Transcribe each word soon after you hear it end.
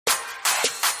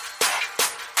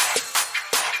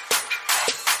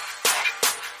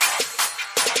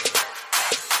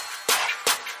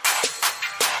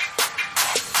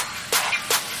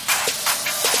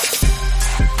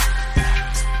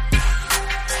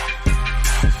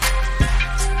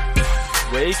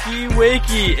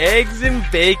Wakey, eggs and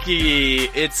bakey.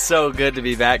 It's so good to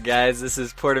be back, guys. This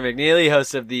is Porter McNeely,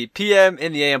 host of the PM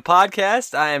in the AM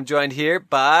podcast. I am joined here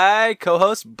by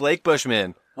co-host Blake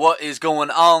Bushman. What is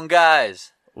going on,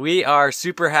 guys? We are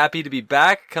super happy to be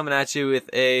back, coming at you with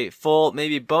a full,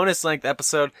 maybe bonus-length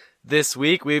episode this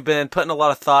week. We've been putting a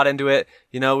lot of thought into it.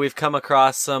 You know, we've come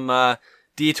across some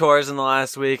detours in the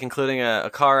last week, including a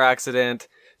car accident,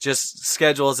 just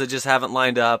schedules that just haven't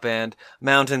lined up, and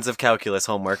mountains of calculus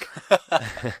homework.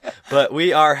 But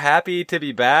we are happy to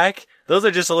be back. Those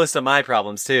are just a list of my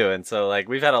problems too. And so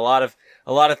we've had a lot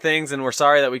of things, and we're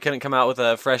sorry that we couldn't come out with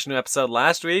a fresh new episode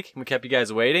last week. We kept you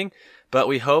guys waiting, but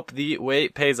we hope the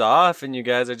wait pays off and you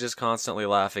guys are just constantly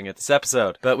laughing at this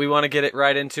episode. But we want to get it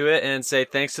right into it and say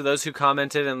thanks to those who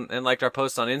commented and liked our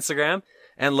post on Instagram.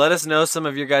 And let us know some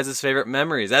of your guys' favorite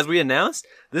memories. As we announced,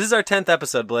 this is our 10th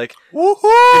episode, Blake. Woohoo!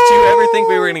 Did you ever think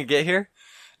we were going to get here?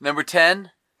 Number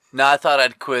 10? No, I thought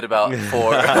I'd quit about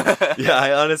 4. Yeah,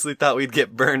 I honestly thought we'd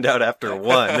get burned out after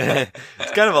 1.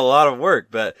 It's kind of a lot of work,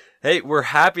 but hey, we're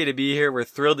happy to be here. We're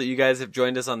thrilled that you guys have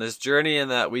joined us on this journey and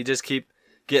that we just keep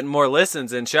getting more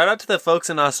listens. And shout out to the folks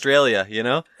in Australia, you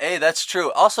know? Hey, that's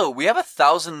true. Also, we have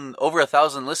over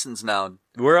 1,000 listens now.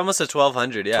 We're almost at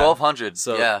 1,200, yeah. 1,200,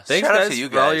 so yeah. Thanks, shout guys, out to you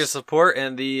for all guys. your support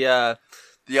and the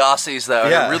Aussies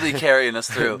that are really carrying us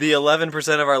through. The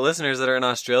 11% of our listeners that are in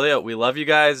Australia. We love you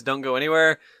guys. Don't go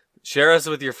anywhere. Share us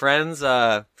with your friends.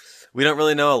 We don't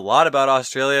really know a lot about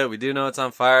Australia. We do know it's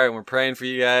on fire, and we're praying for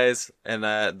you guys and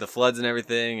the floods and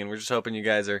everything, and we're just hoping you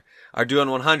guys are doing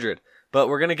 100. But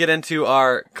we're going to get into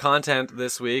our content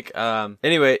this week.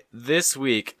 Anyway, this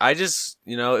week, I just,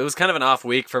 it was kind of an off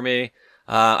week for me.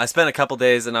 I spent a couple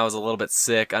days and I was a little bit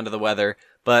sick, under the weather,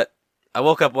 but I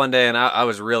woke up one day and I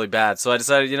was really bad. So I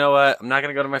decided, you know what? I'm not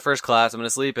going to go to my first class. I'm going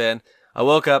to sleep in. I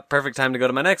woke up, perfect time to go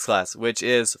to my next class, which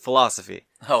is philosophy.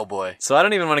 Oh boy. So I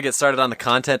don't even want to get started on the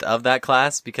content of that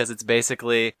class because it's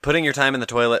basically putting your time in the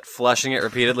toilet, flushing it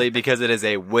repeatedly because it is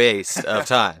a waste of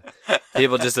time.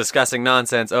 People just discussing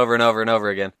nonsense over and over and over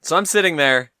again. So I'm sitting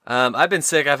there. I've been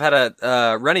sick. I've had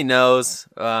a runny nose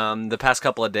the past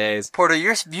couple of days. Porter,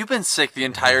 you've been sick the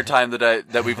entire time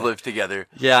that we've lived together.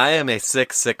 Yeah, I am a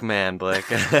sick man, Blake.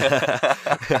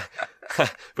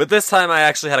 But this time I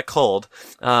actually had a cold.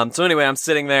 So anyway, I'm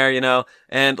sitting there,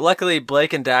 and luckily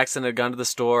Blake and Daxon had gone to the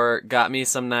store, got me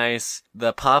some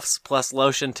the Puffs plus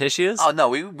lotion tissues. Oh no,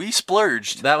 we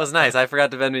splurged. That was nice. I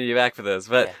forgot to bend you back for those,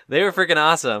 but They were freaking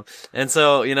awesome. And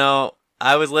so,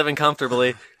 I was living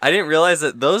comfortably. I didn't realize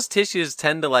that those tissues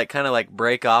tend to kind of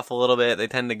break off a little bit. They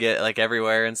tend to get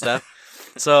everywhere and stuff.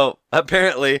 So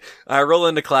apparently I roll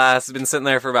into class, been sitting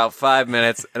there for about 5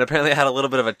 minutes, and apparently I had a little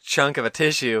bit of a chunk of a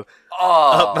tissue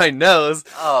up my nose.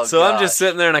 Oh, so gosh. I'm just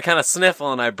sitting there and I kind of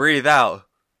sniffle and I breathe out.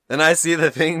 And I see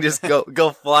the thing just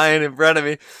go flying in front of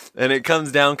me, and it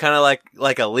comes down kind of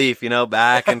like a leaf,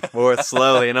 back and forth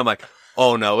slowly. And I'm like,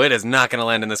 oh no, it is not going to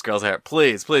land in this girl's hair.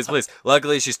 Please, please, please.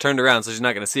 Luckily she's turned around so she's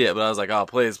not going to see it. But I was like, oh,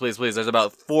 please, please, please. There's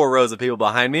about 4 rows of people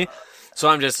behind me. So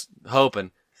I'm just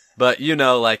hoping. But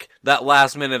that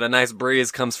last minute, a nice breeze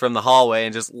comes from the hallway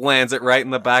and just lands it right in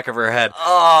the back of her head.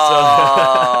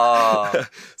 Oh.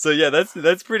 So yeah,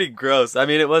 that's pretty gross. I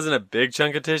mean, it wasn't a big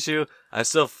chunk of tissue. I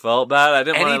still felt bad. I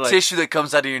didn't want to Any tissue that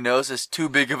comes out of your nose is too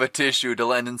big of a tissue to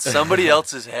land in somebody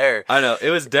else's hair. I know.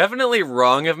 It was definitely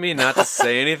wrong of me not to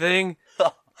say anything.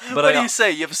 But what do you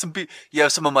say? You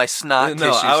have some of my snot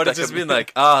no, tissues. I would have just been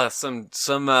like, some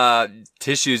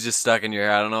tissues just stuck in your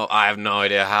hair. I don't know. I have no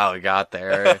idea how it got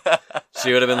there.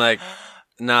 She would have been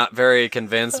not very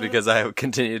convinced because I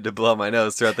continued to blow my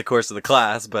nose throughout the course of the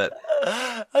class. But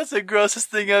that's the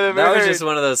grossest thing I've ever heard. That was just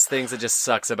one of those things that just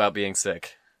sucks about being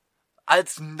sick.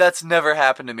 That's never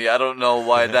happened to me. I don't know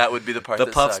why that would be the part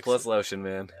that Puffs sucks. plus lotion,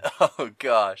 man. Oh,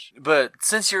 gosh. But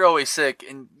since you're always sick,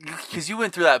 and because you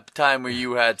went through that time where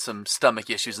you had some stomach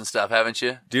issues and stuff, haven't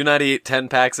you? Do not eat 10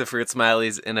 packs of Fruit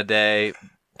Smileys in a day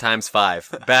times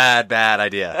 5. Bad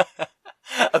idea.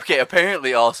 Okay,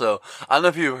 apparently also, I don't know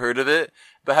if you've heard of it,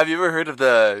 but have you ever heard of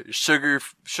the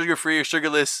sugar-free or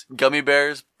sugarless gummy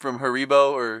bears from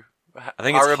Haribo or I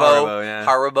think it's Haribo, yeah.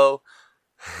 Haribo.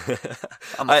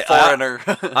 I'm a foreigner.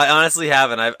 I honestly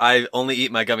haven't. I only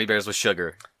eat my gummy bears with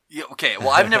sugar. Yeah, okay,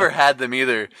 well, I've never had them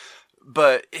either.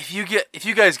 But if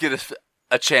you guys get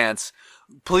a chance,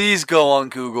 please go on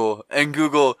Google and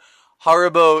Google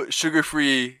Haribo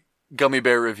sugar-free gummy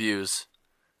bear reviews.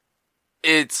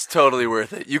 It's totally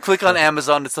worth it. You click on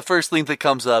Amazon, it's the first link that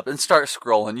comes up, and start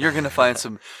scrolling. You're gonna find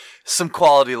some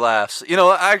quality laughs.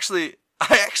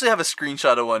 I actually have a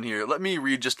screenshot of one here. Let me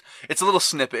read it's a little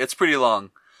snippet. It's pretty long.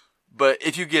 But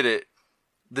if you get it,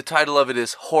 The title of it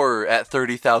is Horror at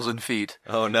 30,000 Feet.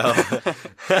 Oh, no.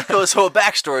 So a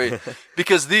backstory,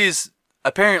 because these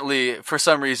apparently, for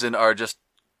some reason, are just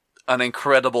an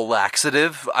incredible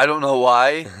laxative. I don't know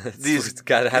why. These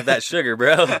gotta have that sugar,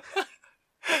 bro.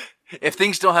 If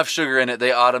things don't have sugar in it,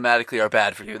 they automatically are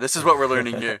bad for you. This is what we're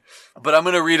learning here. But I'm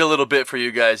going to read a little bit for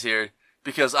you guys here,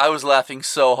 because I was laughing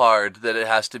so hard that it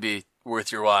has to be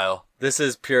worth your while. This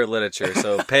is pure literature,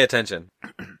 so pay attention.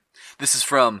 This is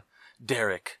from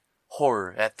Derek,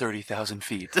 Horror at 30,000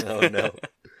 Feet. Oh, no.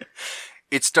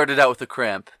 It started out with a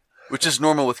cramp, which is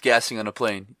normal with gassing on a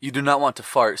plane. You do not want to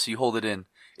fart, so you hold it in.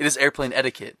 It is airplane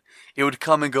etiquette. It would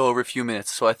come and go over a few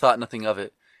minutes, so I thought nothing of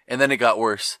it. And then it got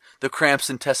worse. The cramps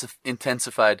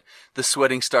intensified, the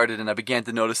sweating started, and I began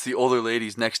to notice the older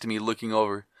ladies next to me looking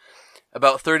over.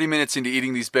 About 30 minutes into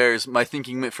eating these bears, my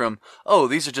thinking went from, oh,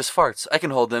 these are just farts, I can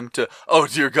hold them, to, oh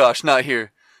dear gosh, not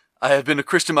here. I have been a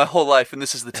Christian my whole life, and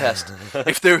this is the test.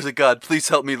 If there is a God, please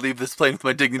help me leave this plane with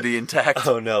my dignity intact.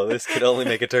 Oh no, this could only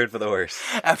make a turn for the worse.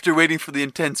 After waiting for the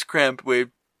intense cramp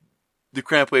wave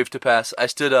to pass, I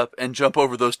stood up and jumped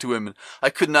over those two women.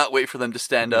 I could not wait for them to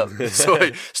stand up, so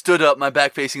I stood up, my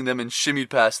back facing them, and shimmied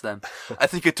past them. I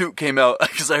think a toot came out,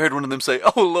 because I heard one of them say,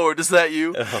 oh Lord, is that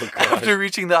you? Oh, God. After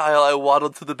reaching the aisle, I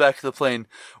waddled to the back of the plane,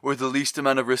 where the least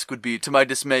amount of risk would be. To my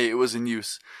dismay, it was in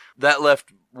use. That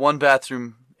left one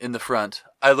bathroom in the front.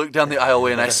 I looked down the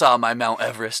aisleway and I saw my Mount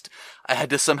Everest. I had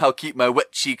to somehow keep my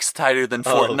wet cheeks tighter than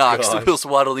Fort Knox gosh. whilst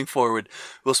waddling forward,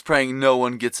 whilst praying no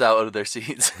one gets out of their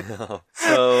seats.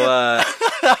 So,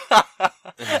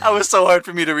 That was so hard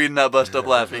for me to read and not bust up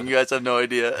laughing. You guys have no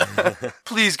idea.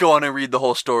 Please go on and read the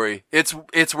whole story.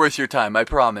 It's worth your time, I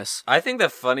promise. I think the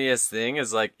funniest thing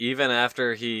is, like, even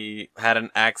after he had an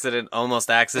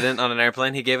almost accident on an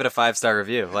airplane, he gave it a 5-star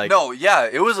review. Like, No, yeah,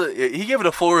 he gave it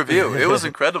a full review. It was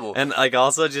incredible. and, like,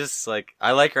 also just, like,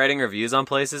 I like writing reviews on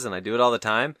places, and I do it all the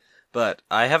time, but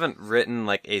I haven't written,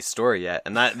 like, a story yet,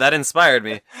 and that inspired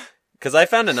me, because I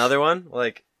found another one,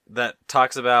 like, that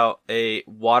talks about a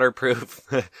waterproof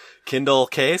Kindle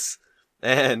case,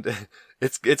 and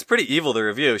it's pretty evil, the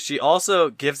review. She also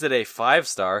gives it a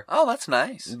 5-star, Oh, that's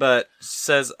nice. but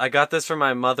says, I got this from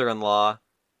my mother-in-law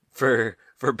for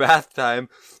bath time,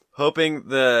 hoping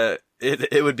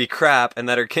it would be crap and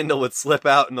that her Kindle would slip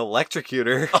out and electrocute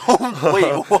her. Oh,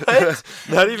 wait, what?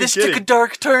 Not even This kidding. took a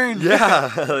dark turn.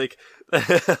 Yeah, like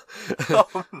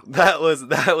that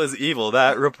was evil.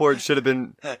 That report should have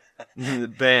been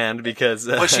banned because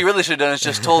What she really should have done is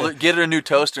just get her a new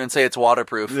toaster and say it's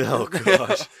waterproof. oh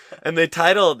gosh. And he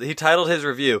titled his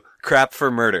review "Crap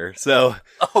for Murder." So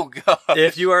Oh, God.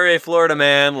 if you are a Florida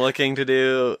man looking to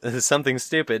do something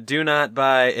stupid, do not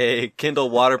buy a Kindle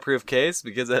waterproof case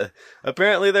because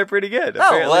apparently they're pretty good. Oh,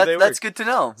 Apparently well, they that's work. good to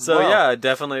know. So Well, yeah, I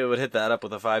definitely would hit that up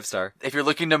with a 5-star. if you're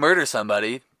looking to murder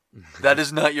somebody, that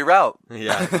is not your route.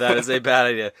 Yeah, that is a bad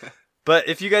idea. But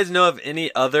if you guys know of any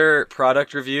other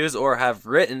product reviews or have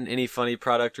written any funny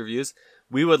product reviews,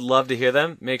 we would love to hear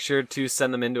them. Make sure to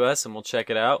send them in to us and we'll check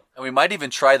it out. And we might even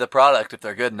try the product if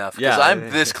they're good enough. Because Yeah. I'm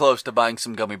this close to buying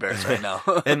some gummy bears right now.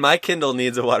 And my Kindle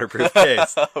needs a waterproof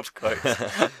case. Of course.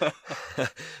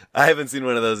 I haven't seen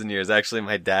one of those in years. Actually,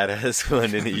 my dad has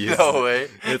one and he uses No it. way.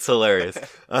 It's hilarious.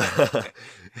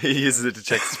 He uses it to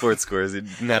check sports scores,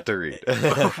 not to read.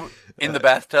 In the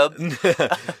bathtub.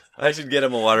 I should get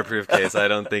him a waterproof case. I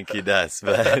don't think he does,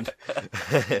 but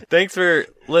thanks for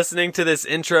listening to this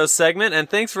intro segment, and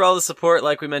thanks for all the support,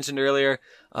 like we mentioned earlier.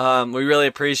 We really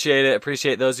appreciate it.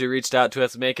 Appreciate those who reached out to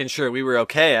us, making sure we were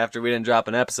okay after we didn't drop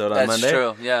an episode on That's Monday.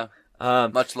 true, yeah.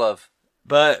 Much love.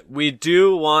 But we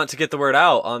do want to get the word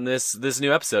out on this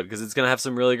new episode because it's going to have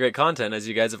some really great content, as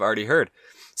you guys have already heard.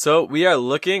 So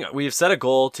we've set a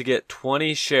goal to get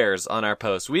 20 shares on our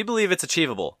post. We believe it's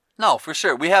achievable. No, for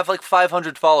sure. We have like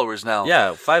 500 followers now.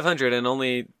 Yeah, 500 and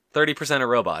only 30% are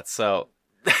robots. So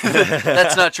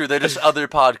That's not true. They're just other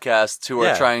podcasts who are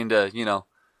Yeah. trying to,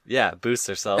 yeah, boost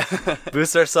our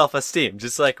self-esteem,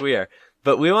 just like we are.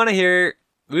 But we want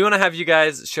to have you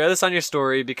guys share this on your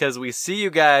story because we see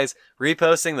you guys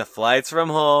reposting the flights from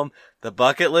home, the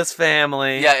bucket list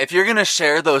family. Yeah, if you're going to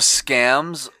share those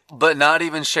scams, but not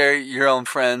even share your own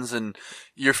friends and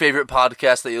your favorite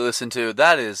podcast that you listen to,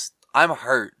 I'm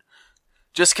hurt.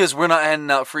 Just because we're not handing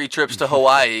out free trips to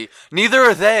Hawaii, neither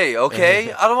are they,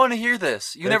 okay? I don't want to hear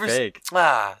this. They're fake.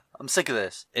 I'm sick of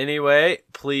this. Anyway,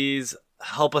 please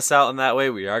help us out in that way.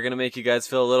 We are going to make you guys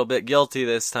feel a little bit guilty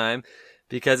this time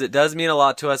because it does mean a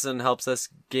lot to us and helps us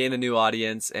gain a new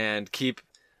audience and keep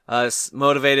us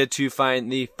motivated to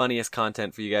find the funniest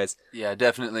content for you guys. Yeah,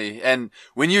 definitely. And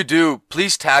when you do,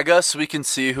 please tag us so we can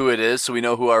see who it is, so we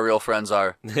know who our real friends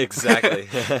are. Exactly.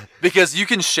 Because you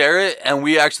can share it, and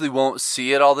we actually won't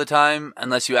see it all the time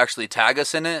unless you actually tag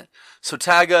us in it. So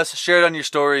tag us, share it on your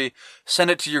story, send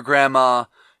it to your grandma,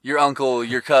 your uncle,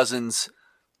 your cousins.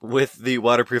 With the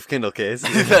waterproof Kindle case.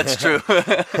 That's true.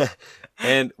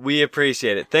 And we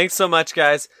appreciate it. Thanks so much,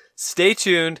 guys. Stay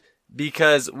tuned,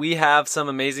 because we have some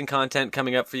amazing content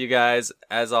coming up for you guys.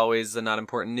 As always, the Not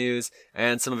Important News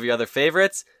and some of your other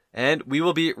favorites. And we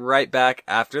will be right back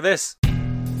after this.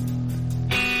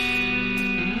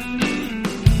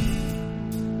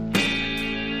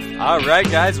 All right,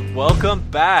 guys, welcome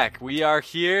back. We are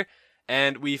here,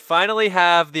 and we finally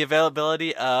have the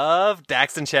availability of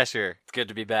Daxton Cheshire. It's good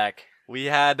to be back. We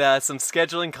had some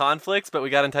scheduling conflicts, but we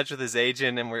got in touch with his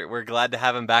agent, and we're glad to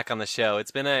have him back on the show.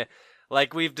 It's been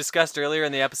like we've discussed earlier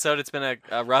in the episode, it's been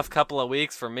a rough couple of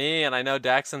weeks for me, and I know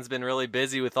Daxton's been really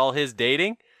busy with all his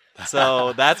dating.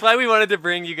 So that's why we wanted to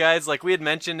bring you guys, like we had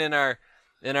mentioned in our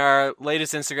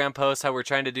latest Instagram post, how we're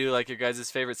trying to do like your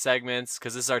guys' favorite segments,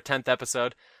 because this is our 10th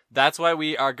episode. That's why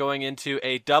we are going into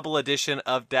a double edition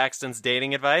of Daxton's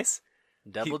dating advice.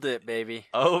 Double dip, baby.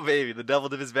 Oh, baby, the double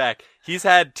dip is back. He's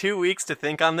had 2 weeks to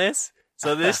think on this,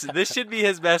 so this should be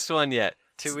his best one yet.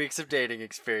 2 weeks of dating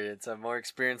experience. I'm more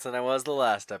experienced than I was the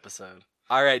last episode.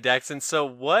 All right, Daxton, so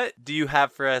what do you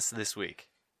have for us this week?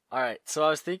 All right, so I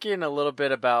was thinking a little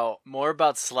bit more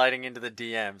about sliding into the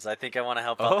DMs. I think I want to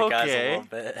help out the guys a little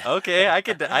bit. Okay, I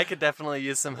could definitely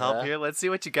use some help here. Let's see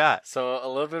what you got. So a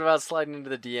little bit about sliding into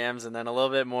the DMs, and then a little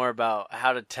bit more about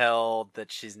how to tell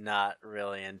that she's not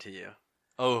really into you.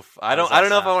 Oh, I don't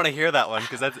know if I want to hear that one,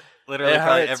 because that's literally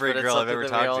probably every girl I've ever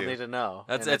talked to. We all need to know.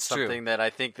 That's true. Something that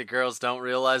I think the girls don't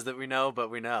realize that we know,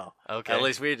 but we know. Okay. At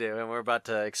least we do, and we're about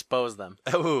to expose them.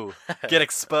 Ooh, get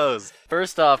exposed.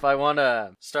 First off, I want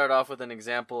to start off with an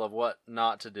example of what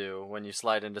not to do when you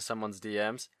slide into someone's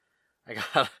DMs.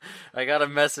 I got a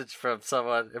message from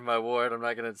someone in my ward. I'm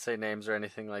not going to say names or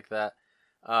anything like that.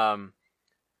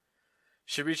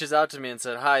 She reaches out to me and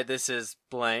said, "Hi, this is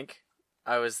blank.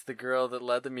 I was the girl that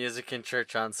led the music in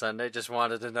church on Sunday. Just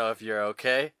wanted to know if you're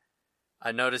okay.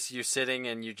 I noticed you sitting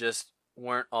and you just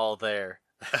weren't all there."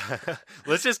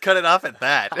 Let's just cut it off at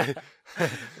that.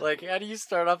 Like, how do you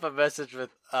start off a message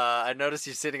with, I noticed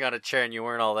you sitting on a chair and you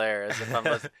weren't all there, as if I'm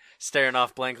just staring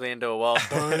off blankly into a wall.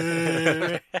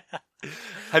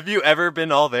 Have you ever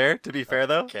been all there, to be fair,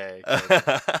 though? Okay.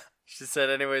 She said,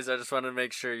 "Anyways, I just wanted to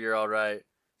make sure you're all right.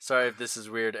 Sorry if this is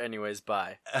weird. Anyways,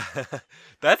 bye."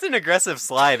 That's an aggressive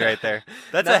slide right there.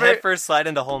 That's a head first slide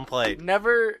into home plate.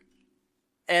 Never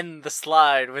end the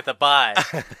slide with a bye.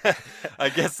 I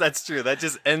guess that's true. That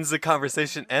just ends the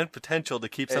conversation and potential to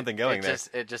keep something going there.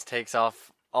 It just takes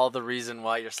off all the reason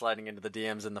why you're sliding into the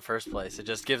DMs in the first place. It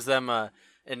just gives them a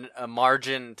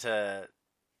margin to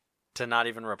not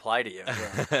even reply to you.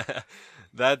 Yeah.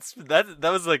 that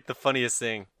was like the funniest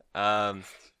thing.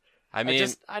 I mean,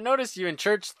 I noticed you in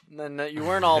church and that you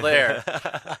weren't all there.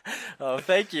 Oh,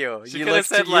 thank you. You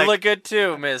look good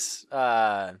too, Miss.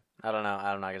 I don't know.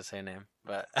 I'm not gonna say a name,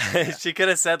 but yeah. She could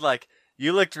have said like,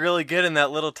 "You looked really good in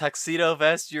that little tuxedo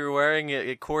vest you were wearing.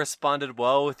 It corresponded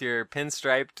well with your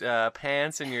pinstriped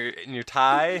pants and your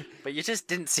tie." But you just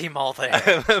didn't seem all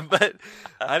there. But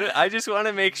I just want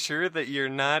to make sure that you're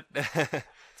not.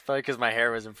 It's probably because my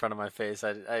hair was in front of my face.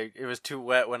 It was too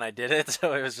wet when I did it,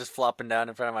 so it was just flopping down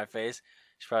in front of my face.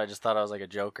 She probably just thought I was like a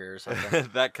joker or something.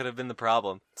 That could have been the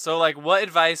problem. So, like, what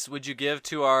advice would you give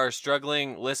to our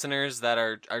struggling listeners that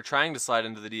are trying to slide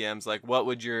into the DMs? Like, what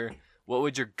would your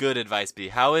good advice be?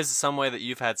 How is some way that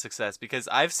you've had success? Because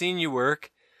I've seen you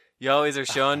work. You always are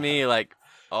showing me like,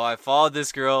 "Oh, I followed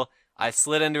this girl. I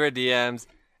slid into her DMs.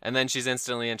 And then she's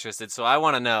instantly interested." So I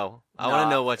want to know. I want to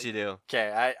know what you do.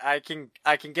 Okay, I can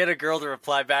get a girl to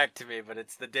reply back to me, but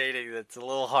it's the dating that's a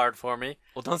little hard for me.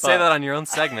 Well, don't say that on your own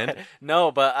segment.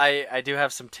 No, but I do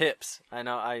have some tips. I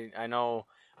know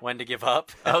when to give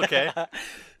up. Okay,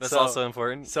 that's also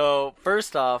important. So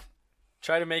first off,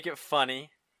 try to make it funny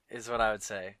is what I would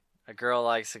say. A girl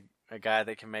likes a guy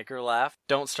that can make her laugh.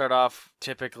 Don't start off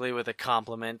typically with a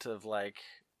compliment of like,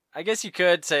 I guess you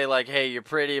could say like, "Hey, you're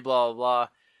pretty," blah blah blah.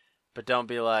 But don't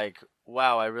be like,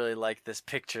 "Wow, I really like this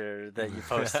picture that you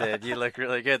posted. You look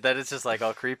really good." That is just like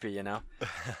all creepy, you know?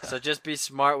 So just be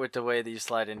smart with the way that you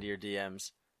slide into your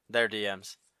DMs. Their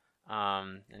DMs.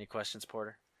 Any questions,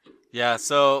 Porter? Yeah,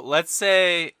 so let's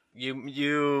say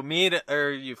you meet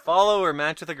or you follow or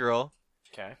match with a girl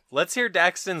Okay. Let's hear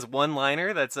Daxton's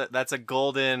one-liner. That's a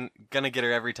golden, gonna get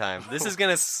her every time. This is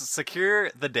gonna secure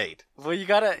the date. Well, you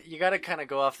gotta kind of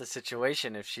go off the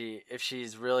situation. If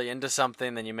she's really into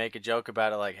something, then you make a joke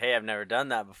about it, like, "Hey, I've never done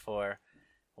that before.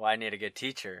 Well, I need a good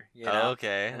teacher." You know?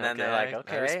 Okay. And then okay, they're like, I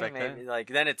 "Okay, respect maybe." that. Like,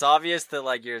 then it's obvious that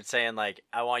like you're saying like,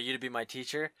 "I want you to be my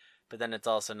teacher." But then it's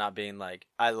also not being like,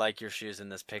 I like your shoes in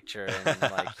this picture, and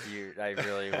like I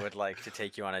really would like to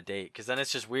take you on a date, because then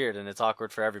it's just weird and it's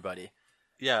awkward for everybody.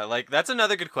 Yeah, like that's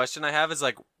another good question I have is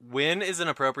like, when is an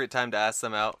appropriate time to ask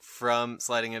them out from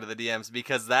sliding into the DMs?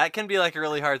 Because that can be like a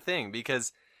really hard thing,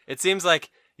 because it seems like,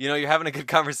 you're having a good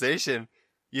conversation,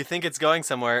 you think it's going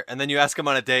somewhere, and then you ask them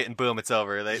on a date, and boom, it's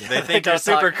over. They think you're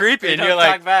super creepy, and you're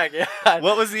like, back. Yeah.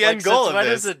 what was the Like, end goal of when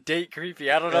this? is a date creepy?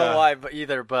 I don't know why, but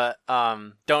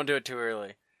don't do it too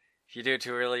early. If you do it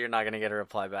too early, you're not gonna get a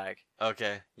reply back.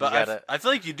 Okay, but gotta- I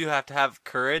feel like you do have to have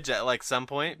courage at like some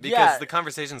point, because Yeah. the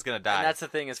conversation's gonna die. And that's the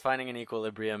thing, is finding an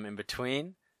equilibrium in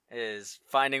between, is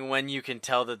finding when you can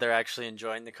tell that they're actually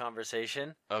enjoying the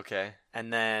conversation, Okay.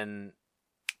 and then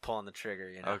pulling the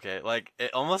trigger. Okay, like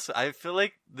it almost. I feel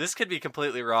like this could be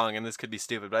completely wrong and this could be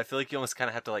stupid, but I feel like you almost kind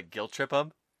of have to like guilt trip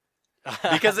them,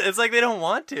 because it's like they don't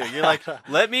want to. You're like,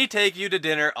 let me take you to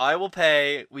dinner. I will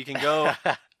pay. We can go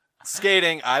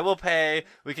skating. I will pay.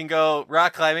 We can go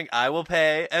rock climbing. I will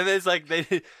pay. And it's like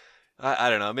they.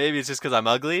 I don't know. Maybe it's just because I'm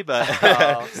ugly, but.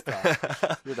 Oh,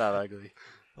 stop. You're not ugly.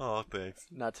 Oh, thanks.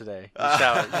 Not today.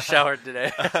 You showered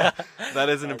today. That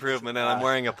is an improvement, and I'm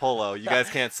wearing a polo. You guys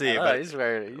can't see, but he's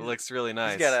wearing. it looks really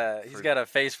nice. He's got a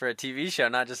face for a TV show,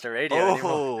 not just a radio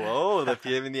anymore. Oh, the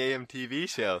PM and the AM TV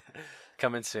show.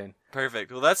 Coming soon.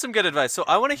 Perfect. Well, that's some good advice. So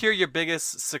I want to hear your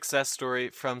biggest success story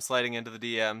from sliding into the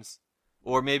DMs,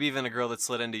 or maybe even a girl that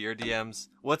slid into your DMs.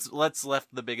 What's left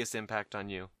the biggest impact on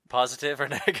you? Positive or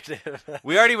negative?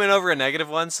 We already went over a negative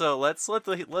one, so let's let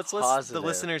the Positive.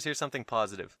 listeners hear something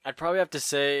positive. I'd probably have to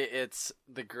say it's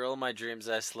the girl in my dreams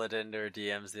I slid into her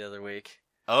DMs the other week.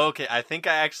 Okay, I think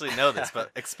I actually know this,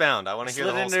 but expound. I want to hear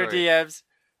the whole Slid into story. her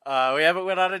DMs. We haven't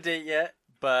went on a date yet,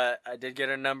 but I did get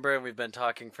her number, and we've been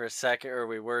talking for a second, or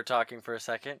we were talking for a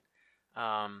second.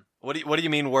 What do you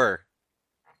mean were?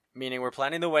 Meaning we're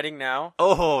planning the wedding now.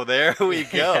 Oh, there we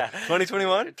go. Yeah.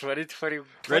 2021? 2020,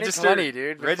 Registered,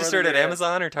 dude. before registered the at year.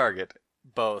 Amazon or Target?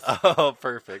 Both. Oh,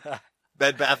 perfect.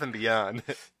 Bed Bath & Beyond.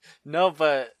 No,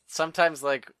 but sometimes,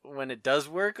 like, when it does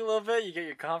work a little bit, you get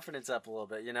your confidence up a little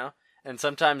bit, And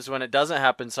sometimes when it doesn't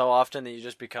happen so often, that you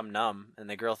just become numb, and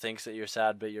the girl thinks that you're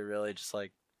sad, but you're really just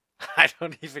like, I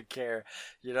don't even care.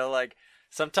 Like,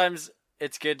 sometimes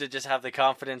it's good to just have the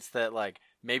confidence that, like,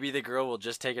 maybe the girl will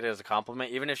just take it as a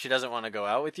compliment, even if she doesn't want to go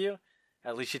out with you.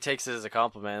 At least she takes it as a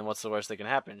compliment, and what's the worst that can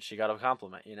happen? She got a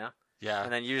compliment, Yeah.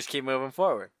 And then you just keep moving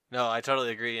forward. No, I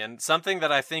totally agree. And something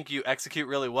that I think you execute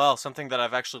really well, something that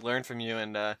I've actually learned from you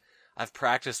and I've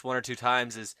practiced one or two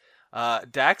times is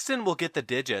Daxton will get the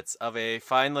digits of a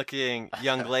fine-looking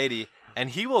young lady, and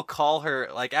he will call her,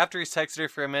 like, after he's texted her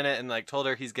for a minute and, like, told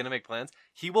her he's going to make plans,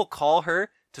 he will call her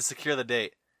to secure the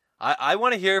date. I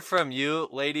want to hear from you,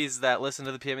 ladies that listen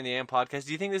to the PM and the AM podcast.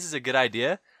 Do you think this is a good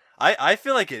idea? I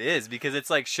feel like it is, because it's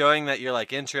like showing that you're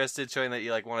like interested, showing that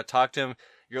you like want to talk to him.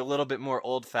 You're a little bit more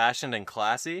old-fashioned and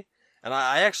classy, and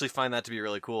I actually find that to be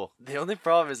really cool. The only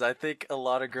problem is I think a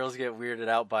lot of girls get weirded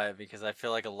out by it, because I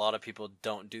feel like a lot of people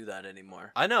don't do that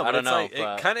anymore. I know, but I don't it's know, like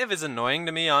but... it kind of is annoying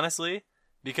to me, honestly,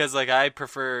 because like I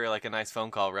prefer like a nice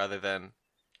phone call rather than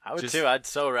I would just, too. I'd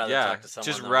so rather talk to someone.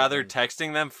 Just than rather even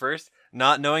texting them first,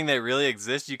 not knowing they really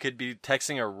exist. You could be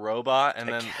texting a robot and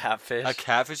a then catfish. a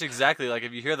catfish. Exactly. Like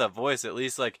if you hear that voice, at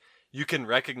least like you can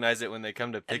recognize it when they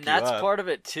come to pick and you up. that's part of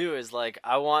it too. Is like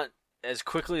I want as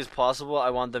quickly as possible. I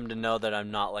want them to know that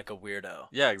I'm not like a weirdo.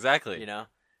 Yeah, exactly.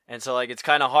 And so like it's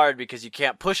kind of hard because you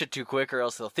can't push it too quick, or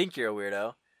else they'll think you're a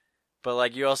weirdo. But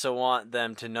like you also want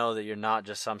them to know that you're not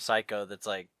just some psycho that's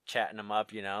like chatting them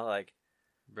up. Like.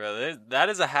 Bro, that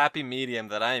is a happy medium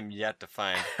that I am yet to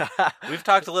find. We've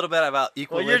talked a little bit about Well,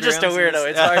 equilibrium. you're just a weirdo.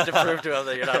 It's hard to prove to them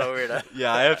that you're not a weirdo.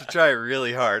 Yeah, I have to try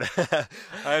really hard. I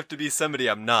have to be somebody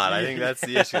I'm not. I think that's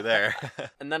the issue there.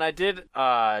 And then I did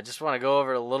just want to go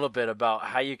over a little bit about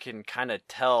how you can kind of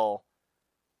tell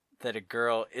that a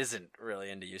girl isn't really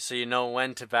into you. So you know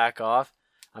when to back off.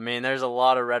 I mean, there's a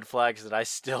lot of red flags that I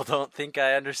still don't think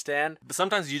I understand. But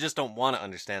sometimes you just don't want to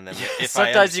understand them.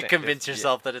 Sometimes you convince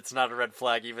yourself that it's not a red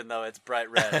flag, even though it's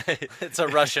bright red. It's a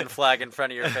Russian flag in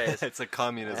front of your face. It's a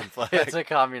communism flag. It's a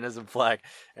communism flag,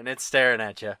 and it's staring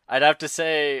at you. I'd have to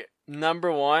say,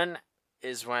 number one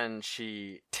is when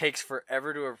she takes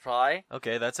forever to reply.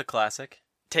 Okay, that's a classic.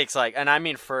 Takes and I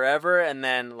mean forever, and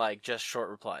then just short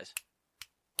replies.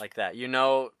 like that. You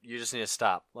know, you just need to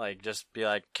stop. Like, just be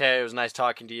like, okay, it was nice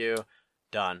talking to you.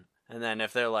 Done. And then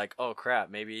if they're like, oh crap,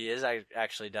 maybe he is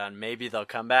actually done, maybe they'll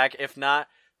come back. If not,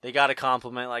 they got a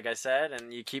compliment, like I said,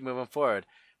 and you keep moving forward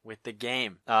with the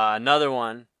game. Another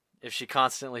one, if she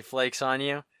constantly flakes on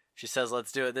you, she says,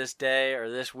 let's do it this day or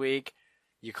this week,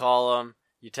 you call them,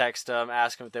 you text them,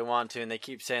 ask them if they want to, and they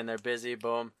keep saying they're busy,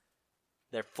 boom.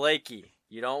 They're flaky.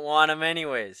 You don't want them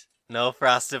anyways. No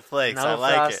frosted flakes. No I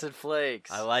like frosted it.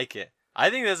 flakes. I like it. I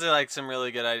think those are like some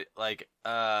really good,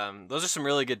 those are some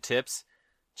really good tips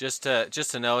just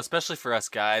to know, especially for us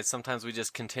guys. Sometimes we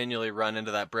just continually run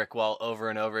into that brick wall over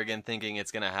and over again thinking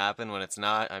it's going to happen when it's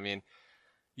not. I mean,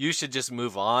 you should just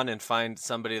move on and find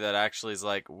somebody that actually is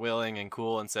like willing and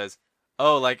cool and says,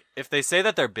 oh, like if they say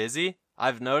that they're busy,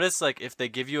 I've noticed like if they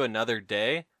give you another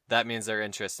day, that means they're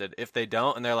interested. If they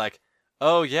don't and they're like,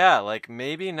 oh yeah, like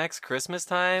maybe next Christmas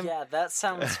time. Yeah, that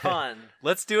sounds fun.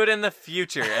 Let's do it in the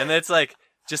future. And it's like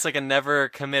just like a never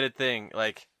committed thing.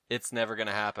 Like it's never going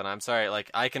to happen. I'm sorry. Like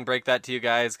I can break that to you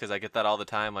guys because I get that all the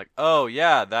time. Like, oh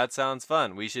yeah, that sounds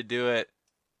fun. We should do it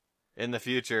in the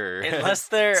future. Unless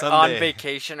they're Someday. on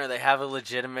vacation or they have a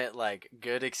legitimate, like,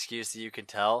 good excuse that you can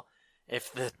tell.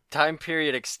 If the time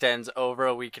period extends over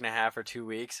a week and a half or 2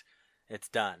 weeks, it's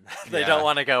done. They Yeah. don't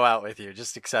want to go out with you.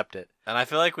 Just accept it. And I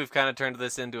feel like we've kind of turned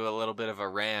this into a little bit of a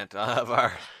rant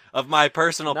of my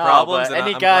personal No, problems. but and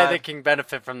any I'm guy glad that can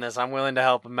benefit from this, I'm willing to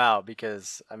help him out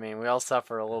because, I mean, we all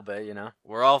suffer a little bit, you know?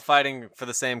 we're all fighting for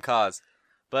the same cause.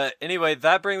 But anyway,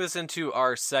 that brings us into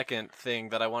our second thing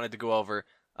that I wanted to go over.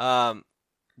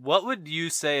 What would you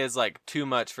say is like too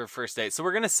much for first date? So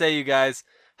we're going to say you guys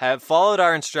have followed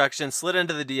our instructions, slid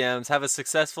into the DMs, have a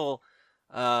successful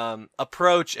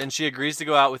approach, and she agrees to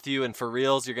go out with you, and for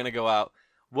reals, you're going to go out.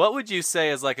 What would you say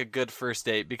is like a good first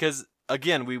date? Because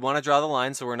again, we want to draw the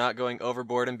line so we're not going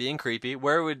overboard and being creepy.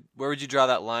 Where would you draw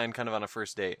that line kind of on a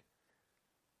first date?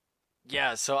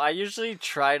 Yeah, so I usually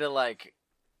try to, like,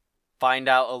 find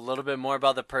out a little bit more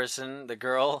about the person, the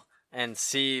girl, and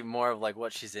see more of, like,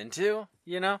 what she's into,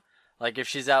 you know? Like, if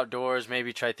she's outdoors,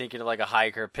 maybe try thinking of, like, a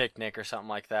hike or a picnic or something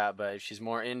like that. But if she's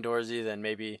more indoorsy, then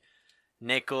maybe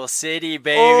Nickel City,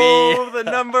 baby. Oh, the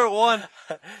number one.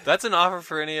 That's an offer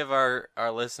for any of our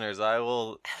listeners. I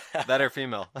will, that or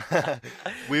female.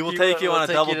 We will take you on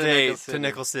a double date to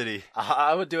Nickel City.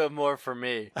 I would do it more for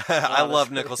me. I love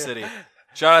honestly. Nickel City.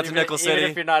 Shout out to Nickel Even City.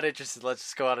 if you're not interested, let's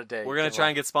just go on a date. We're going to Come try on.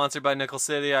 and get sponsored by Nickel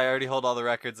City. I already hold all the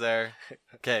records there.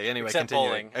 Okay, anyway, Except continuing.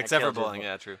 bowling. I Except for can't do bowling,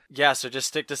 bowling. yeah, true. Yeah, so just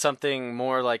stick to something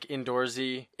more like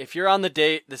indoorsy. If you're on the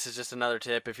date, this is just another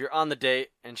tip. If you're on the date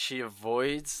and she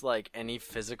avoids like any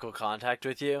physical contact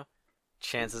with you,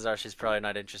 chances are she's probably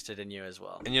not interested in you as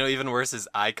well. And you know, even worse is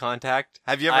eye contact.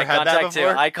 Have you ever Eye had that contact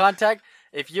before? too. Eye contact.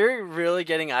 If you're really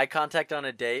getting eye contact on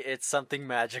a date, it's something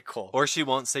magical. Or she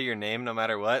won't say your name no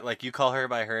matter what. Like you call her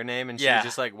by her name and she Yeah.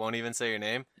 just like won't even say your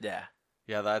name. Yeah.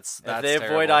 Yeah, that's If they avoid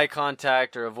terrible. eye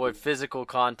contact or avoid physical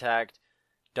contact,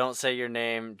 don't say your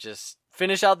name. Just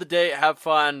finish out the date, have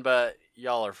fun, but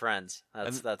y'all are friends.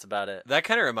 That's about it. That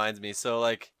kind of reminds me. So,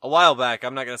 like, a while back,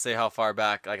 I'm not going to say how far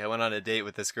back, like, I went on a date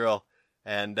with this girl,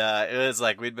 and it was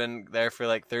like we'd been there for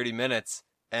like 30 minutes,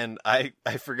 and I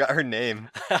forgot her name.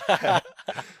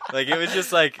 Like, it was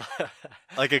just like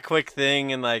a quick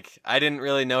thing, and like, I didn't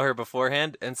really know her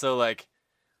beforehand, and so, like,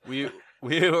 we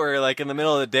were like in the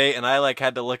middle of the date, and I like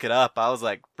had to look it up. I was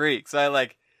like, freak. So I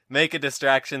like make a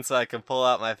distraction so I can pull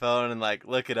out my phone and like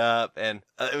look it up, and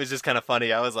it was just kind of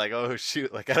funny. I was like, oh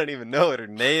shoot, like I don't even know what her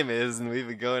name is, and we've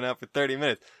been going out for 30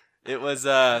 minutes. It was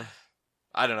I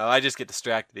don't know, I just get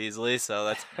distracted easily,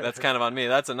 so that's kind of on me.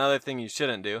 That's another thing you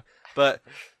shouldn't do. But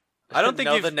I don't think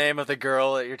know you've the name of the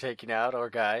girl that you're taking out or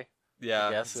guy. yeah,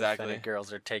 Yes, if exactly. any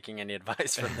girls are taking any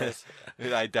advice from this.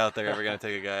 I doubt they're ever gonna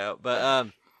take a guy out.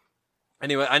 But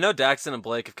anyway, I know Daxton and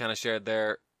Blake have kind of shared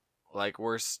their like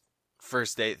worst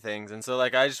first date things, and so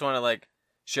like I just want to like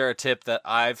share a tip that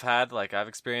I've had, like I've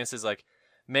experienced, is like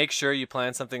make sure you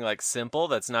plan something like simple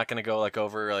that's not gonna go like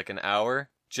over like an hour,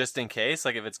 just in case.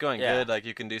 Like if it's going Yeah. good, like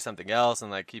you can do something else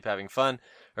and like keep having fun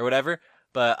or whatever.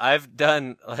 But I've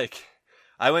done like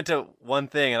I went to one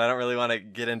thing, and I don't really want to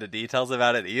get into details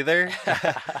about it either.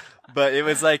 But it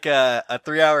was like a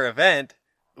 3-hour event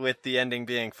with the ending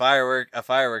being a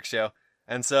fireworks show.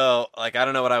 And so, like, I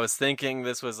don't know what I was thinking.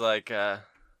 This was like a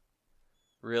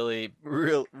really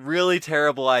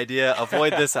terrible idea.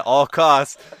 Avoid this at all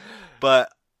costs.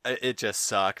 But it just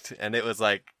sucked. And it was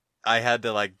like, I had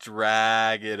to like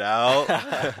drag it out.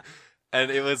 And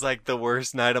it was like the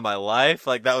worst night of my life.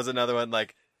 Like that was another one,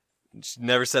 like, she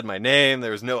never said my name.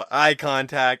 There was no eye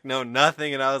contact, no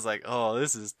nothing. And I was like, oh,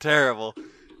 this is terrible.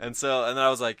 And then I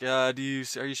was like, are you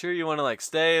sure you want to like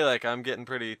stay? Like, I'm getting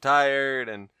pretty tired.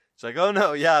 And she's like, oh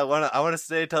no, yeah, I want to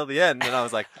stay till the end. And I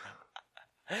was like,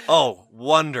 oh,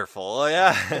 wonderful. Oh,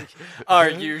 yeah. Are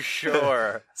you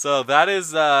sure? So that is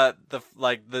the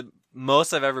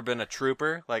most I've ever been a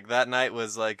trooper. Like, that night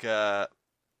was like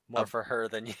More for her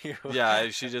than you. yeah,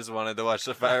 she just wanted to watch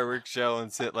the fireworks show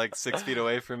and sit like 6 feet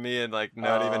away from me and like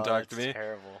not even talk to me.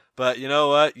 Terrible. But you know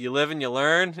what? You live and you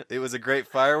learn. It was a great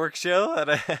fireworks show.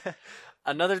 And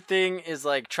Another thing is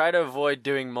like try to avoid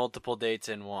doing multiple dates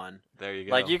in one. there you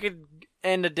go. Like you could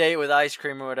end a date with ice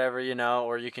cream or whatever,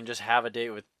 or you can just have a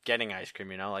date with getting ice cream,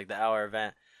 like the hour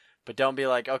event. But don't be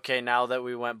like, okay, now that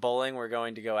we went bowling, we're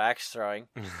going to go axe throwing.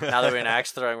 Now that we went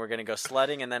axe throwing, we're going to go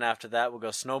sledding, and then after that, we'll go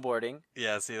snowboarding.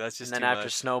 Yeah, see, that's just and then too after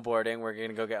much. snowboarding, we're going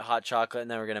to go get hot chocolate, and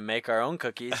then we're going to make our own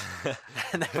cookies,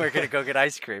 and then we're going to go get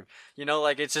ice cream.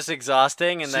 Like it's just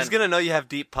exhausting. And she's gonna know you have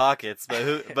deep pockets,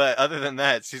 but other than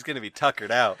that, she's gonna be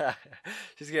tuckered out.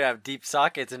 She's going to have deep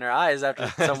sockets in her eyes after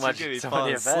so She's much, gonna be so falling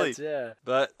many events. asleep. Yeah.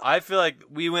 But I feel like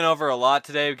we went over a lot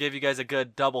today. We gave you guys a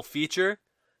good double feature,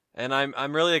 and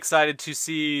I'm really excited to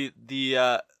see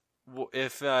the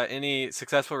if any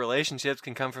successful relationships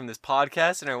can come from this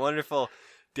podcast and our wonderful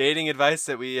dating advice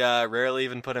that we rarely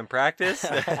even put in practice.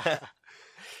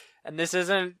 And this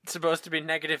isn't supposed to be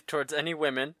negative towards any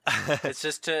women. It's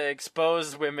just to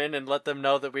expose women and let them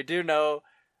know that we do know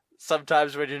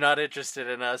sometimes when you're not interested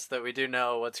in us, that we do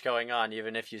know what's going on,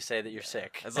 even if you say that you're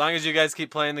sick. As long as you guys keep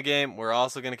playing the game, we're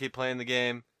also gonna keep playing the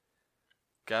game.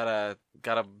 Gotta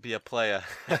be a playa.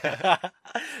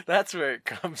 That's where it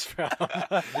comes from.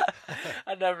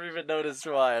 I never even noticed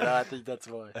why, and I think that's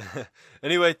why.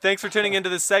 Anyway, thanks for tuning into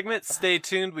this segment. Stay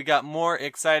tuned. We got more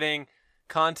exciting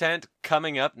content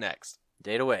coming up next.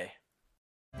 Date away.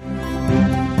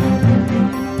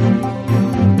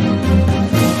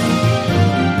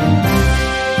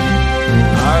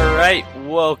 All right,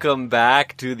 welcome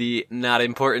back to the Not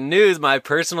Important News, my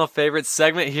personal favorite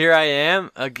segment. Here I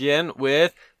am again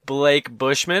with Blake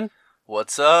Bushman.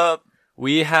 What's up?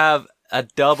 We have a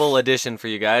double edition for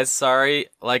you guys. Sorry,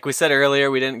 like we said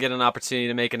earlier, we didn't get an opportunity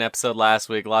to make an episode last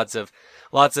week. Lots of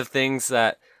things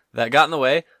that got in the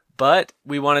way, but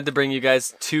we wanted to bring you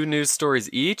guys 2 news stories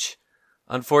each.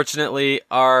 Unfortunately,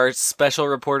 our special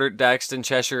reporter, Daxton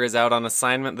Cheshire, is out on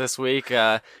assignment this week.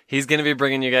 He's going to be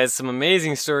bringing you guys some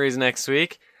amazing stories next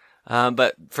week.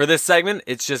 But for this segment,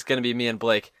 it's just going to be me and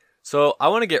Blake. So I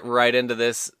want to get right into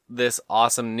this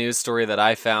awesome news story that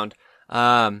I found.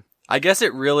 I guess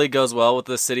it really goes well with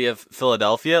the city of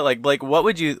Philadelphia. Like, Blake,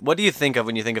 what do you think of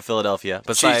when you think of Philadelphia?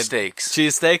 Besides Cheesesteaks.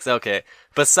 Cheesesteaks? Okay.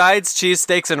 Besides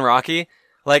cheesesteaks and Rocky,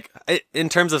 like, in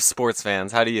terms of sports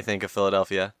fans, how do you think of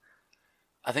Philadelphia?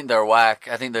 I think they're whack.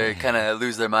 I think they kind of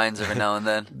lose their minds every now and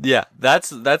then. Yeah,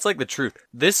 that's like the truth.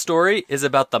 This story is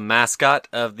about the mascot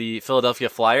of the Philadelphia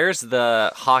Flyers,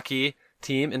 the hockey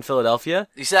team in Philadelphia.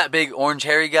 You see that big orange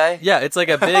hairy guy? Yeah, it's like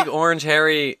a big orange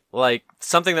hairy, like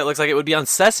something that looks like it would be on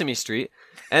Sesame Street.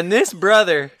 And this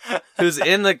brother, who's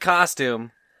in the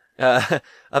costume,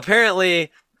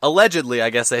 apparently, allegedly, I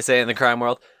guess they say in the crime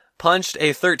world, punched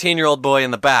a 13-year-old boy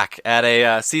in the back at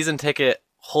a season ticket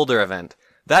holder event.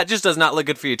 That just does not look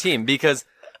good for your team because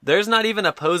there's not even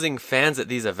opposing fans at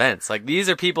these events. Like, these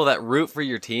are people that root for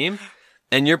your team,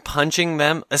 and you're punching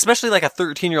them, especially like a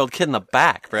 13-year-old kid in the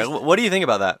back, bro. What do you think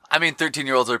about that? I mean,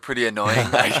 13-year-olds are pretty annoying.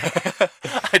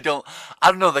 I don't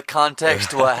know the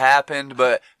context to what happened,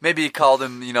 but maybe he called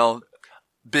him,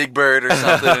 Big Bird or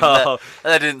something. And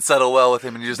that didn't settle well with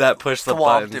him, and he just that pushed the thwomped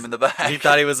buttons. him in the back. He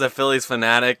thought he was a Phillies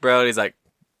fanatic, bro. And he's like,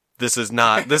 this is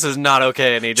not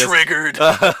okay. And he just triggered.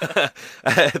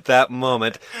 At that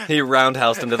moment, he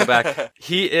roundhoused him to the back.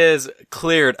 He is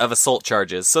cleared of assault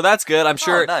charges, so that's good. I'm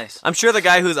sure. Oh, nice. I'm sure the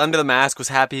guy who's under the mask was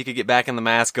happy he could get back in the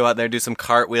mask, go out there, do some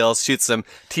cartwheels, shoot some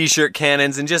t-shirt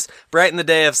cannons, and just brighten the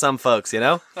day of some folks.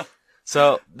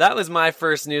 So that was my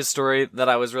first news story that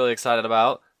I was really excited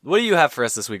about. What do you have for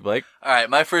us this week, Blake? All right,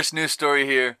 my first news story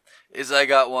here is I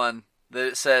got one that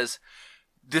it says,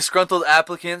 disgruntled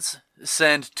applicants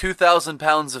send 2,000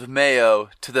 pounds of mayo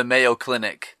to the Mayo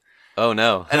Clinic. Oh,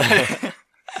 no. And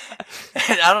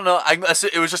I don't know.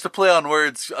 It was just a play on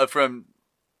words from,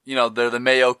 they're the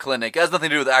Mayo Clinic. It has nothing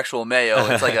to do with actual Mayo.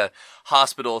 It's like a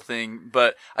hospital thing.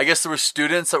 But I guess there were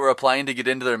students that were applying to get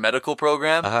into their medical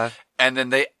program. And then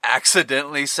they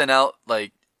accidentally sent out,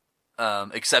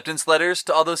 acceptance letters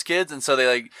to all those kids. And so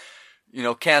they,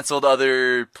 canceled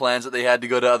other plans that they had to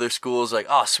go to other schools. Like,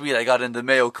 oh, sweet, I got into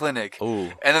Mayo Clinic.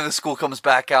 Ooh. And then the school comes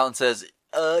back out and says,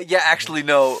 yeah, actually,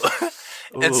 no.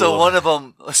 And so Ooh. one of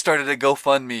them started a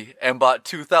GoFundMe and bought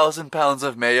 2,000 pounds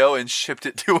of mayo and shipped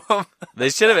it to him. They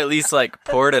should have at least like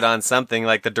poured it on something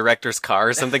like the director's car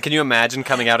or something. Can you imagine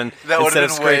coming out and That would've instead of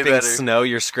been way scraping better. snow,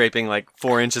 you're scraping like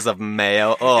 4 inches of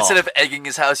mayo? Oh, Instead of egging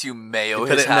his house, you mayo put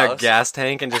his it in their house. gas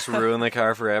tank and just ruin the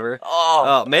car forever.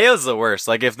 Oh, Oh, mayo's the worst.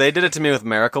 Like if they did it to me with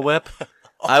Miracle Whip,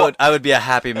 I would be a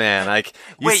happy man. Like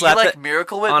wait, you slap like it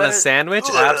Miracle Whip on a better? sandwich?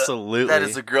 Ugh, Absolutely. That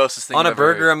is the grossest thing On a I've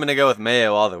ever burger, heard. I'm gonna go with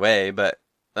mayo all the way, but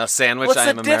a sandwich, What's I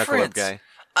am the a Miracle Whip difference?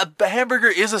 guy. A hamburger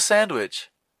is a sandwich.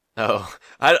 Oh,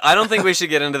 I don't think we should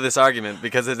get into this argument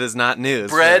because it is not news.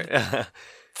 Bread?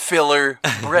 Filler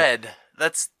bread.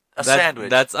 That's a sandwich.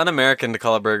 That's un-American to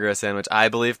call a burger a sandwich, I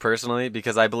believe personally,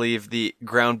 because I believe the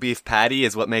ground beef patty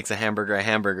is what makes a hamburger,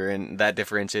 and that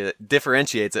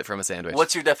differentiates it from a sandwich.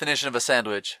 What's your definition of a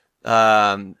sandwich?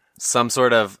 Some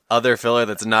sort of other filler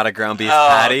that's not a ground beef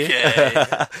patty. Okay.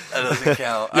 That doesn't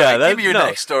count. Yeah, All right, give me your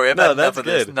next story. I've had enough that's of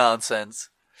this good. nonsense.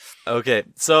 Okay,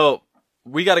 so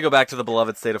we got to go back to the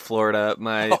beloved state of Florida.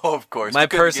 Oh, of course. My We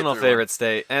couldn't get personal through favorite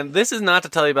state. And this is not to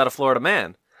tell you about a Florida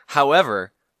man.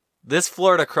 However, this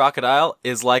Florida crocodile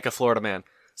is like a Florida man.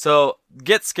 So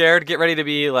get scared, get ready to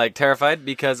be like terrified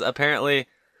because apparently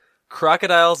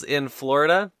crocodiles in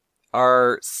Florida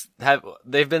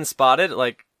they've been spotted,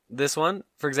 like this one,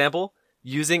 for example,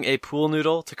 using a pool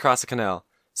noodle to cross a canal.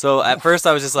 So at first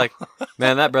I was just like,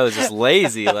 man, that brother's just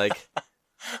lazy. Like,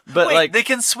 but Wait, like they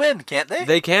can swim, can't they?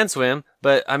 they can swim,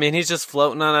 but I mean, he's just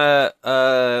floating on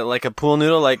like a pool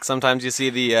noodle. Like sometimes you see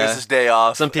There's his day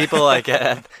off. some people like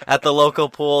at the local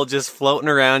pool just floating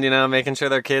around, making sure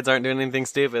their kids aren't doing anything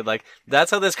stupid. Like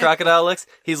that's how this crocodile looks.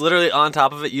 He's literally on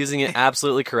top of it, using it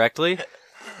absolutely correctly.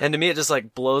 And to me, it just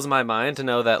like blows my mind to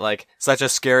know that like such a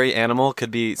scary animal could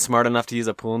be smart enough to use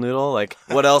a pool noodle. Like,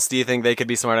 what else do you think they could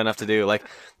be smart enough to do? Like,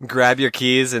 grab your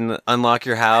keys and unlock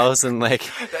your house and like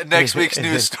Next week's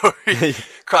news story: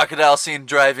 crocodile seen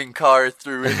driving car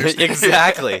through interstate.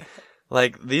 exactly.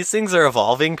 Like these things are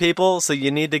evolving, people. So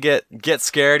you need to get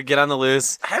scared, get on the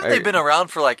loose. Haven't they been around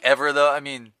for like ever though? I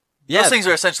mean, Yeah, those things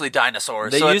are essentially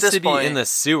dinosaurs. they so used at this to be point, in the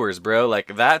sewers, bro.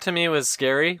 Like that to me was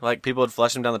scary. Like people would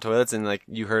flush them down the toilets, and like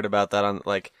you heard about that on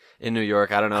like in New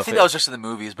York. I don't know. I if think that was just in the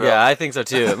movies, bro. Yeah, I think so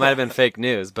too. It might have been fake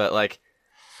news, but like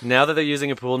now that they're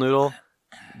using a pool noodle,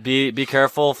 be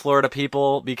careful, Florida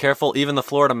people. Be careful, even the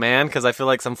Florida man, because I feel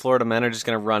like some Florida men are just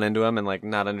gonna run into him and like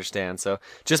not understand. So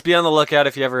just be on the lookout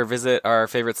if you ever visit our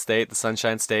favorite state, the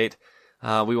Sunshine State.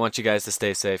 We want you guys to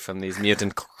stay safe from these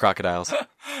mutant crocodiles.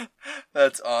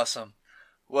 That's awesome.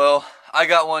 Well, I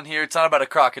got one here. It's not about a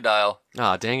crocodile.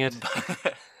 Aw, dang it.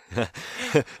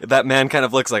 That man kind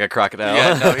of looks like a crocodile.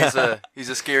 Yeah, no, he's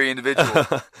a scary individual,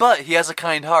 but he has a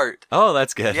kind heart. Oh,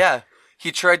 that's good. Yeah,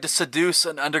 he tried to seduce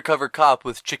an undercover cop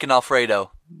with chicken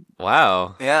Alfredo.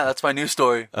 Wow. Yeah, that's my new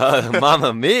story.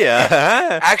 Mamma mia.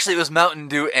 Actually, it was Mountain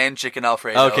Dew and chicken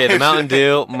Alfredo. Okay, the Mountain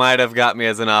Dew might have got me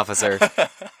as an officer.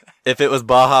 If it was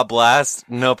Baja Blast,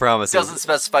 no promises. Doesn't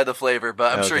specify the flavor,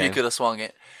 but I'm sure he Okay. could have swung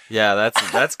it. Yeah,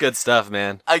 that's good stuff,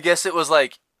 man. I guess it was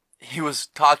like he was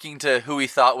talking to who he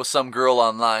thought was some girl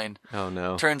online. Oh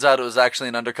no. Turns out it was actually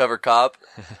an undercover cop.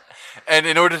 And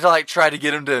in order to like try to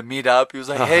get him to meet up, he was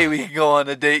like, "Hey, we can go on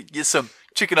a date, get some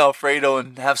chicken Alfredo,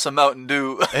 and have some Mountain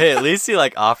Dew." Hey, at least he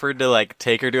like offered to like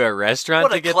take her to a restaurant What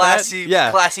to a get classy, that.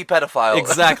 Yeah. classy pedophile.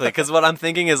 Exactly, because what I'm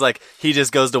thinking is like he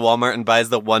just goes to Walmart and buys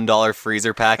the $1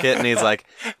 freezer packet, and he's like,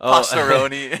 "Oh,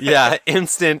 Pastaroni. yeah,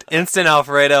 instant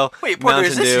Alfredo." Wait, Porter,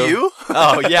 is Mountain this Dew. you?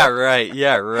 Oh yeah,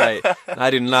 right. I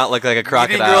do not look like a Meeting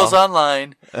crocodile. girls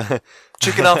online.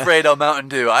 Chicken Alfredo, Mountain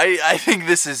Dew. I think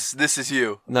this is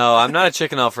you. No, I'm not a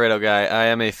chicken Alfredo guy. I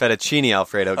am a fettuccine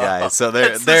Alfredo guy. So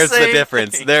that's the there's the same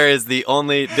difference. thing. There is the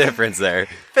only difference there.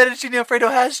 Fettuccine Alfredo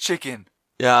has chicken.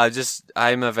 Yeah,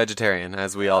 I'm a vegetarian,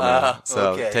 as we all know.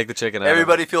 So okay. take the chicken out.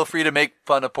 Everybody feel free to make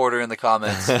fun of Porter in the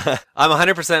comments. I'm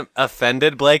 100%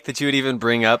 offended, Blake, that you would even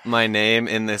bring up my name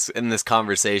in this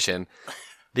conversation,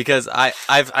 because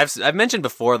I've mentioned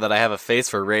before that I have a face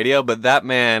for radio, but that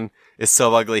man is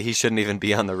so ugly he shouldn't even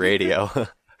be on the radio.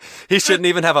 He shouldn't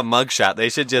even have a mugshot. They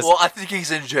should just. Well, I think he's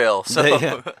in jail,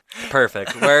 so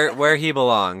Perfect. Where he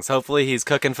belongs. Hopefully he's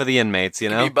cooking for the inmates. You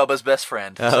know. be Bubba's best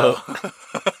friend. Oh.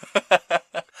 So.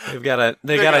 They got a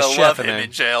They're chef gonna love in him there.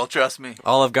 in jail. Trust me.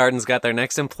 Olive Garden's got their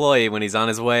next employee when he's on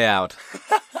his way out.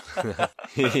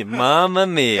 Mamma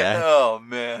mia. Oh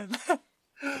man.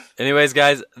 Anyways,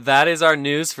 guys, that is our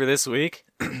news for this week.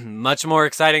 Much more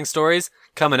exciting stories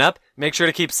coming up. Make sure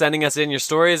to keep sending us in your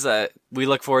stories. We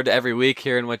look forward to every week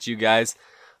hearing what you guys,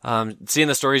 seeing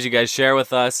the stories you guys share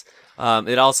with us.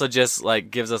 It also just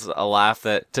like gives us a laugh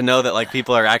to know that like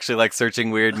people are actually like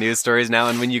searching weird news stories now.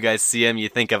 And when you guys see them, you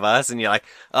think of us and you're like,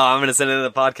 oh, I'm going to send it to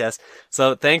the podcast.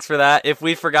 So thanks for that. If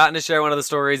we've forgotten to share one of the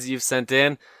stories you've sent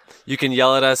in, you can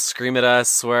yell at us, scream at us,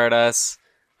 swear at us.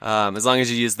 As long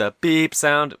as you use the beep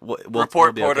sound,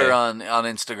 Report we'll Porter okay. on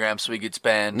Instagram so we get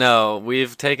banned. No,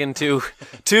 we've taken two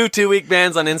 2-week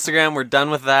bans on Instagram. We're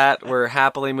done with that. We're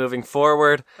happily moving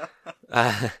forward.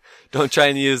 Don't try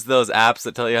and use those apps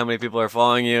that tell you how many people are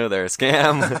following you. They're a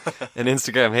scam, and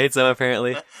Instagram hates them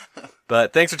apparently.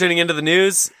 But thanks for tuning into the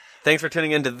news. Thanks for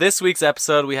tuning into this week's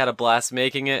episode. We had a blast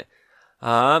making it.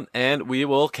 And we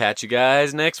will catch you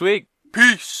guys next week.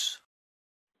 Peace.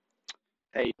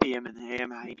 Hey, PM and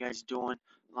AM, how you guys doing?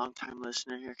 Long time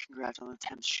listener here. Congrats on the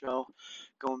 10th show.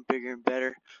 Going bigger and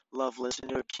better. Love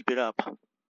listening to it. Keep it up.